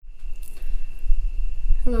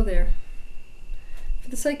Hello there. For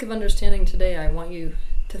the sake of understanding today, I want you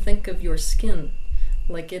to think of your skin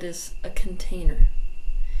like it is a container.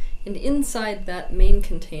 And inside that main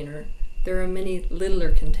container, there are many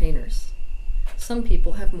littler containers. Some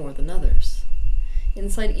people have more than others.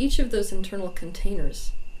 Inside each of those internal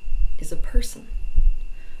containers is a person.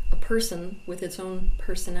 A person with its own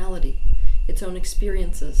personality, its own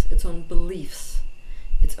experiences, its own beliefs,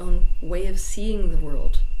 its own way of seeing the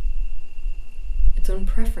world, its own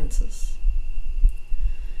preferences.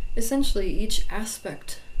 Essentially, each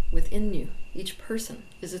aspect within you, each person,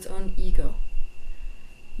 is its own ego.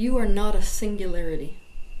 You are not a singularity.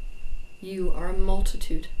 You are a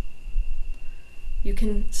multitude. You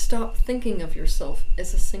can stop thinking of yourself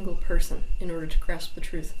as a single person in order to grasp the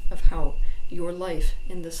truth of how your life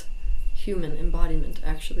in this human embodiment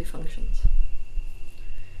actually functions.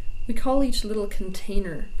 We call each little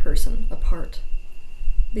container person a part.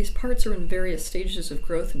 These parts are in various stages of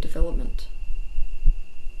growth and development.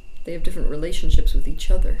 They have different relationships with each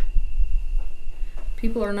other.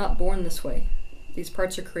 People are not born this way. These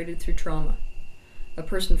parts are created through trauma. A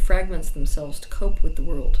person fragments themselves to cope with the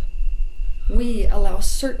world. We allow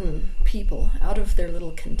certain people out of their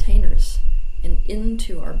little containers and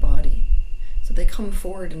into our body, so they come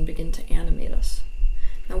forward and begin to animate us.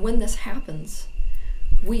 Now, when this happens,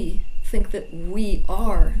 we think that we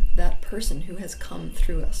are that person who has come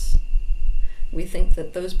through us. We think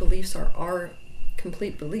that those beliefs are our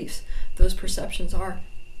complete beliefs. Those perceptions are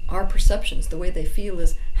our perceptions. The way they feel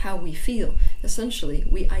is how we feel. Essentially,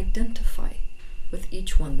 we identify with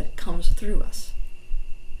each one that comes through us.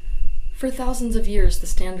 For thousands of years, the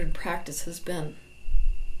standard practice has been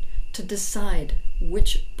to decide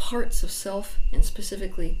which parts of self, and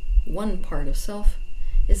specifically one part of self,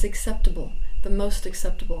 is acceptable, the most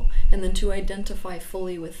acceptable, and then to identify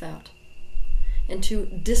fully with that, and to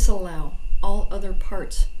disallow all other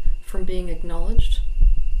parts from being acknowledged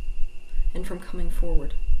and from coming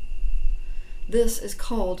forward. This is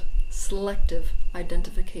called selective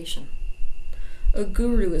identification. A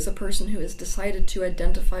guru is a person who has decided to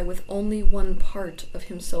identify with only one part of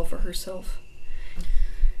himself or herself.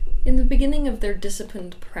 In the beginning of their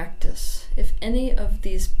disciplined practice, if any of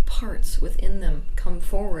these parts within them come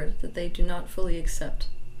forward that they do not fully accept,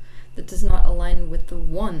 that does not align with the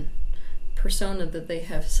one persona that they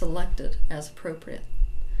have selected as appropriate,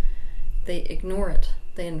 they ignore it,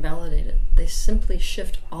 they invalidate it, they simply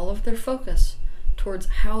shift all of their focus towards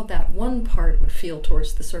how that one part would feel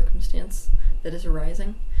towards the circumstance that is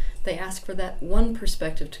arising. They ask for that one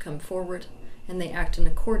perspective to come forward, and they act in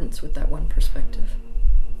accordance with that one perspective.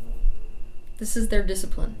 This is their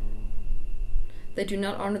discipline. They do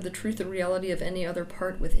not honor the truth or reality of any other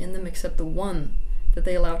part within them except the one that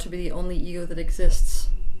they allow to be the only ego that exists.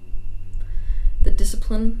 The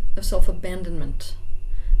discipline of self-abandonment.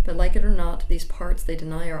 But like it or not, these parts they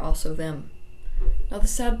deny are also them. Now the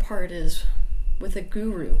sad part is, with a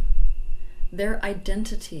guru, their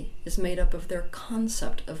identity is made up of their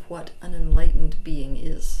concept of what an enlightened being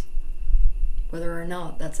is, whether or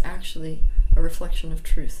not that's actually a reflection of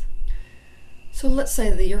truth. So let's say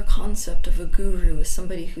that your concept of a guru is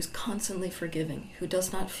somebody who's constantly forgiving, who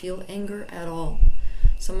does not feel anger at all,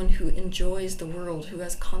 someone who enjoys the world, who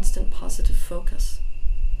has constant positive focus.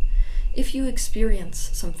 If you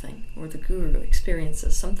experience something, or the guru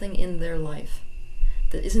experiences something in their life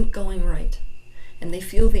that isn't going right, and they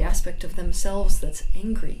feel the aspect of themselves that's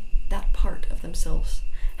angry, that part of themselves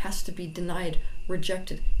has to be denied,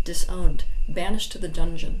 rejected, disowned, banished to the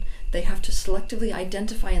dungeon. They have to selectively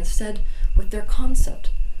identify instead with their concept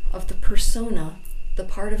of the persona, the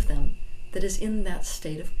part of them that is in that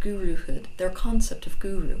state of guruhood, their concept of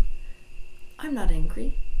guru. I'm not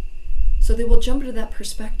angry. So they will jump into that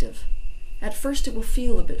perspective. At first it will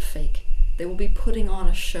feel a bit fake. They will be putting on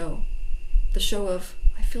a show. The show of,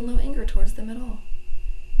 I feel no anger towards them at all.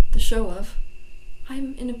 The show of,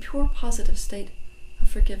 I'm in a pure positive state of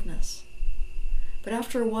forgiveness. But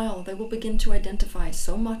after a while, they will begin to identify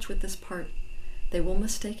so much with this part, they will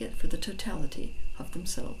mistake it for the totality of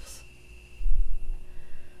themselves.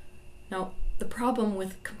 Now, the problem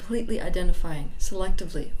with completely identifying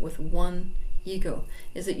selectively with one ego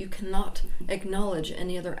is that you cannot acknowledge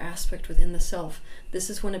any other aspect within the self. This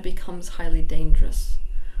is when it becomes highly dangerous.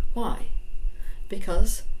 Why?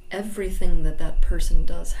 Because everything that that person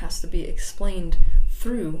does has to be explained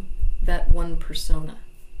through that one persona.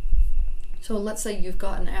 So let's say you've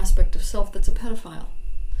got an aspect of self that's a pedophile,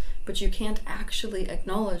 but you can't actually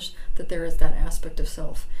acknowledge that there is that aspect of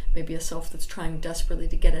self, maybe a self that's trying desperately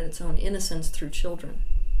to get at its own innocence through children.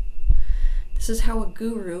 This is how a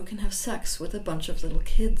guru can have sex with a bunch of little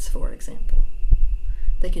kids, for example.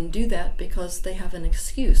 They can do that because they have an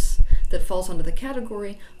excuse that falls under the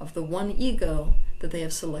category of the one ego that they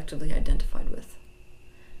have selectively identified with.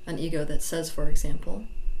 An ego that says, for example,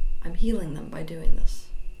 I'm healing them by doing this.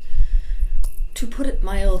 To put it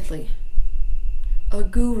mildly, a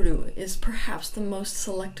guru is perhaps the most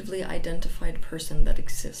selectively identified person that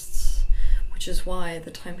exists, which is why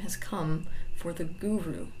the time has come for the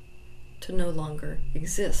guru to no longer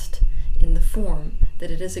exist in the form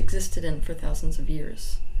that it has existed in for thousands of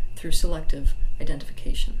years, through selective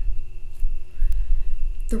identification.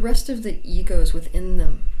 The rest of the egos within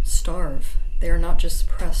them starve. They are not just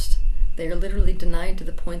suppressed, they are literally denied to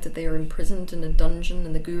the point that they are imprisoned in a dungeon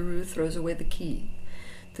and the guru throws away the key.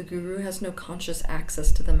 The guru has no conscious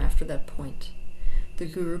access to them after that point. The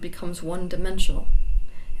guru becomes one-dimensional,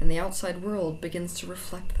 and the outside world begins to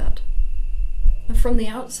reflect that. Now, from the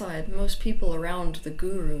outside, most people around the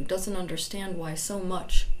guru doesn't understand why so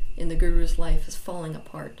much in the guru's life is falling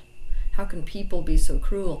apart. How can people be so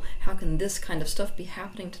cruel? How can this kind of stuff be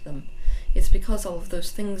happening to them? It's because all of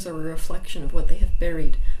those things are a reflection of what they have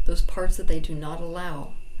buried, those parts that they do not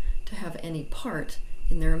allow to have any part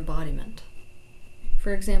in their embodiment.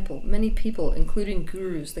 For example, many people, including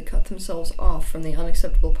gurus that cut themselves off from the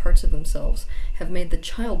unacceptable parts of themselves, have made the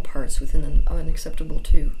child parts within them unacceptable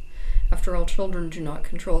too. After all, children do not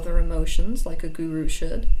control their emotions like a guru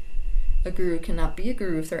should. A guru cannot be a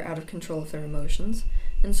guru if they're out of control of their emotions,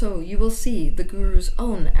 and so you will see the guru's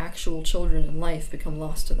own actual children in life become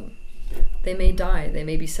lost to them. They may die, they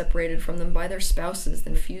may be separated from them by their spouses,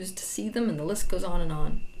 they refuse to see them, and the list goes on and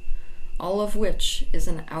on. All of which is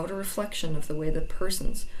an outer reflection of the way the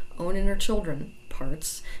person's own inner children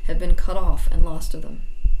parts have been cut off and lost to them.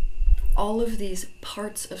 All of these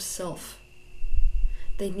parts of self,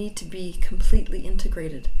 they need to be completely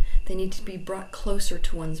integrated. They need to be brought closer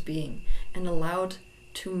to one's being and allowed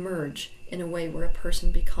to merge in a way where a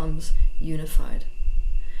person becomes unified.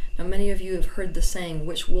 Now, many of you have heard the saying,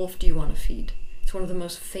 which wolf do you want to feed? It's one of the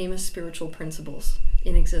most famous spiritual principles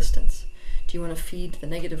in existence. Do you want to feed the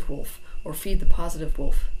negative wolf or feed the positive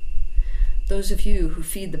wolf? Those of you who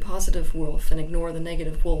feed the positive wolf and ignore the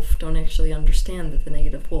negative wolf don't actually understand that the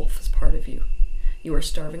negative wolf is part of you. You are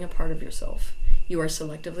starving a part of yourself. You are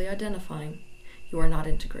selectively identifying. You are not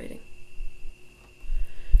integrating.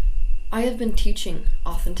 I have been teaching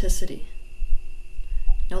authenticity.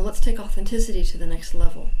 Now let's take authenticity to the next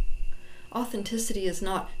level. Authenticity is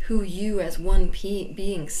not who you as one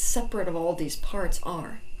being separate of all these parts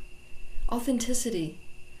are. Authenticity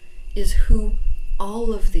is who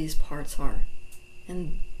all of these parts are,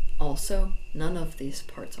 and also none of these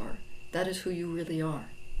parts are. That is who you really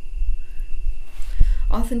are.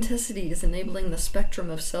 Authenticity is enabling the spectrum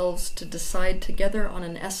of selves to decide together on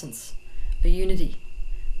an essence, a unity.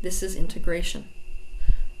 This is integration.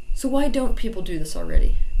 So why don't people do this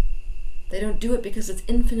already? They don't do it because it's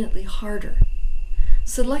infinitely harder.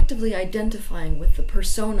 Selectively identifying with the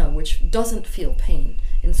persona which doesn't feel pain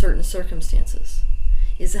in certain circumstances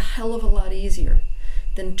is a hell of a lot easier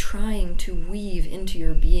than trying to weave into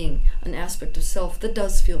your being an aspect of self that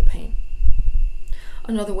does feel pain.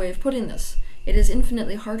 Another way of putting this, it is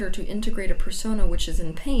infinitely harder to integrate a persona which is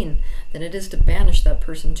in pain than it is to banish that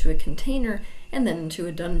person to a container and then into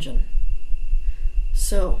a dungeon.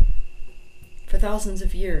 So, for thousands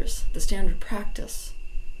of years, the standard practice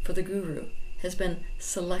for the guru has been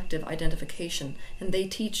selective identification, and they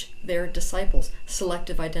teach their disciples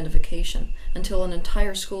selective identification until an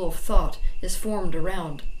entire school of thought is formed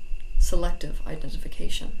around selective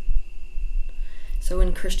identification. So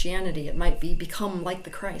in Christianity, it might be become like the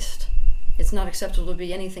Christ. It's not acceptable to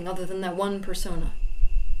be anything other than that one persona.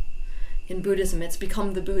 In Buddhism, it's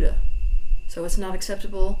become the Buddha. So it's not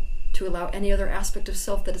acceptable to allow any other aspect of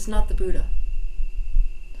self that is not the Buddha.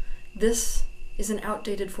 This is an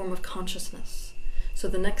outdated form of consciousness. So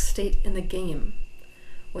the next state in the game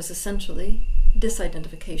was essentially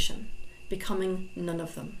disidentification, becoming none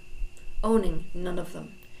of them, owning none of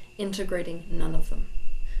them, integrating none of them.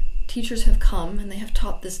 Teachers have come and they have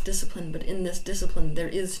taught this discipline, but in this discipline there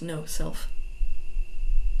is no self.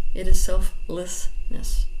 It is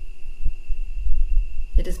selflessness.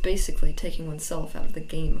 It is basically taking oneself out of the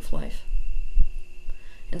game of life.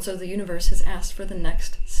 And so the universe has asked for the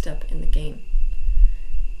next step in the game.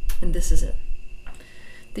 And this is it.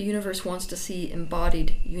 The universe wants to see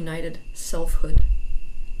embodied, united selfhood,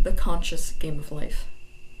 the conscious game of life.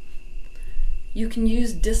 You can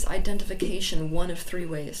use disidentification one of three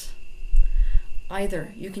ways.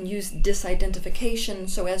 Either you can use disidentification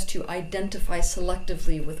so as to identify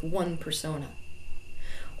selectively with one persona,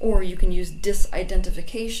 or you can use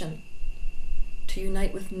disidentification to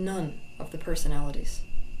unite with none of the personalities.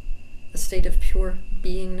 a state of pure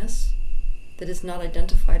beingness that is not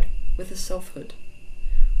identified with a selfhood.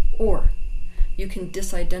 Or you can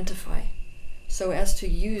disidentify so as to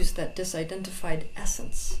use that disidentified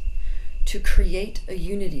essence to create a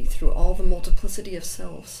unity through all the multiplicity of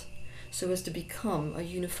selves, so as to become a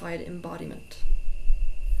unified embodiment.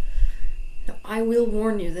 Now, I will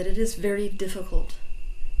warn you that it is very difficult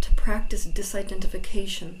to practice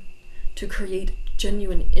disidentification to create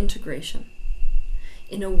genuine integration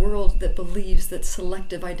in a world that believes that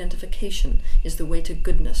selective identification is the way to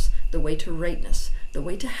goodness, the way to rightness, the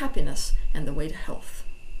way to happiness, and the way to health.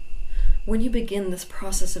 When you begin this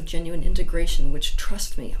process of genuine integration, which,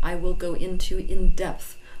 trust me, I will go into in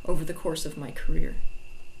depth over the course of my career,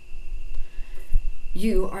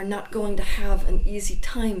 you are not going to have an easy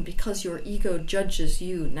time because your ego judges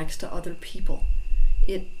you next to other people.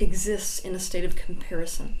 It exists in a state of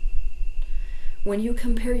comparison. When you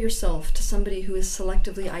compare yourself to somebody who is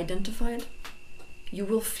selectively identified, you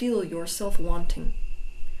will feel yourself wanting.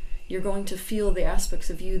 You're going to feel the aspects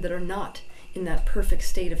of you that are not in that perfect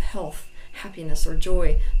state of health, happiness, or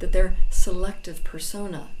joy that their selective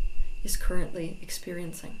persona is currently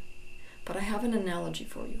experiencing. But I have an analogy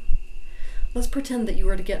for you. Let's pretend that you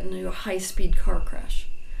were to get into a high-speed car crash.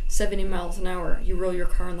 70 miles an hour, you roll your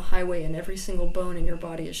car on the highway and every single bone in your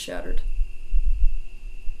body is shattered.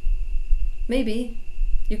 Maybe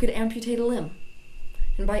you could amputate a limb.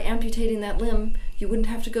 And by amputating that limb, you wouldn't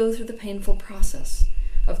have to go through the painful process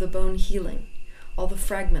of the bone healing, all the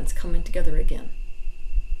fragments coming together again.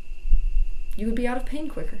 You would be out of pain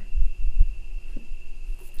quicker.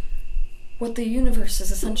 What the universe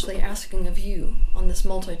is essentially asking of you on this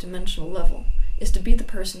multidimensional level is to be the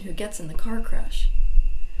person who gets in the car crash,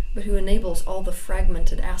 but who enables all the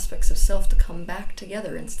fragmented aspects of self to come back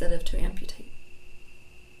together instead of to amputate.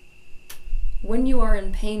 When you are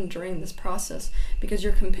in pain during this process because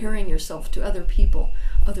you're comparing yourself to other people,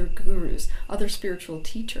 other gurus, other spiritual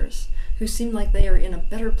teachers who seem like they are in a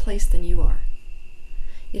better place than you are,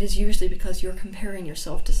 it is usually because you're comparing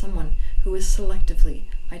yourself to someone who is selectively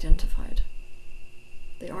identified.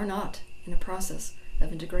 They are not in a process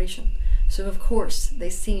of integration, so of course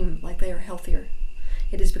they seem like they are healthier.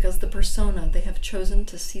 It is because the persona they have chosen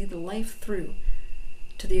to see the life through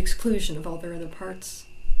to the exclusion of all their other parts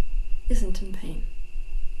isn't in pain.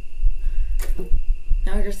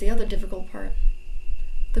 Now here's the other difficult part.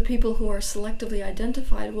 The people who are selectively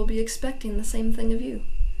identified will be expecting the same thing of you.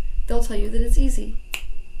 They'll tell you that it's easy.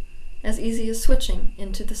 As easy as switching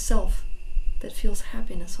into the self that feels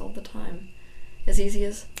happiness all the time. As easy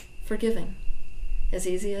as forgiving. As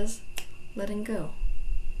easy as letting go.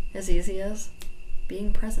 As easy as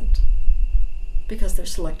being present. Because they're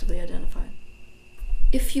selectively identified.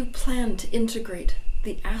 If you plan to integrate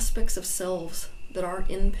the aspects of selves that are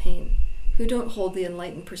in pain, who don't hold the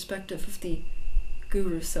enlightened perspective of the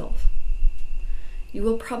guru self, you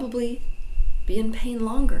will probably be in pain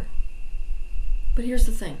longer. But here's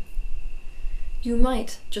the thing. You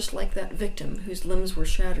might, just like that victim whose limbs were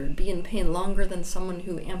shattered, be in pain longer than someone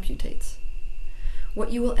who amputates.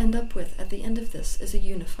 What you will end up with at the end of this is a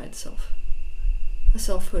unified self, a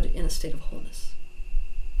selfhood in a state of wholeness.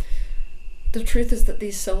 The truth is that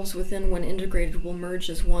these selves within, when integrated, will merge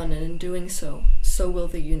as one, and in doing so, so will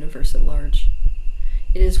the universe at large.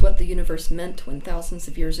 It is what the universe meant when thousands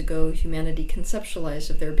of years ago humanity conceptualized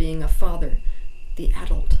of there being a father, the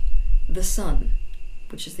adult, the son,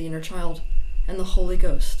 which is the inner child, and the Holy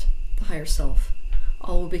Ghost, the higher self.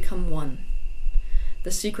 All will become one.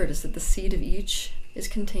 The secret is that the seed of each is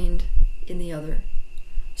contained in the other.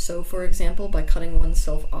 So, for example, by cutting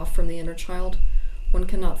oneself off from the inner child, one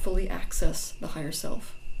cannot fully access the higher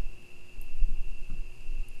self.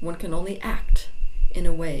 One can only act in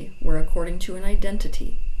a way where, according to an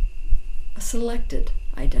identity, a selected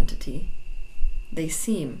identity, they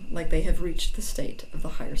seem like they have reached the state of the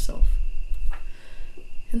higher self.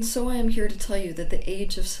 And so I am here to tell you that the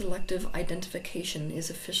age of selective identification is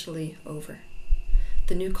officially over.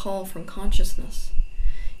 The new call from consciousness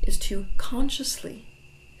is to consciously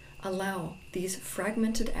allow these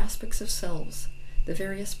fragmented aspects of selves, the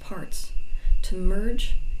various parts, to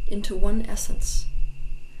merge into one essence,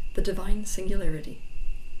 the divine singularity,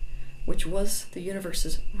 which was the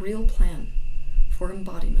universe's real plan for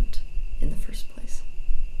embodiment in the first place.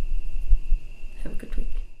 Have a good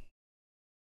week.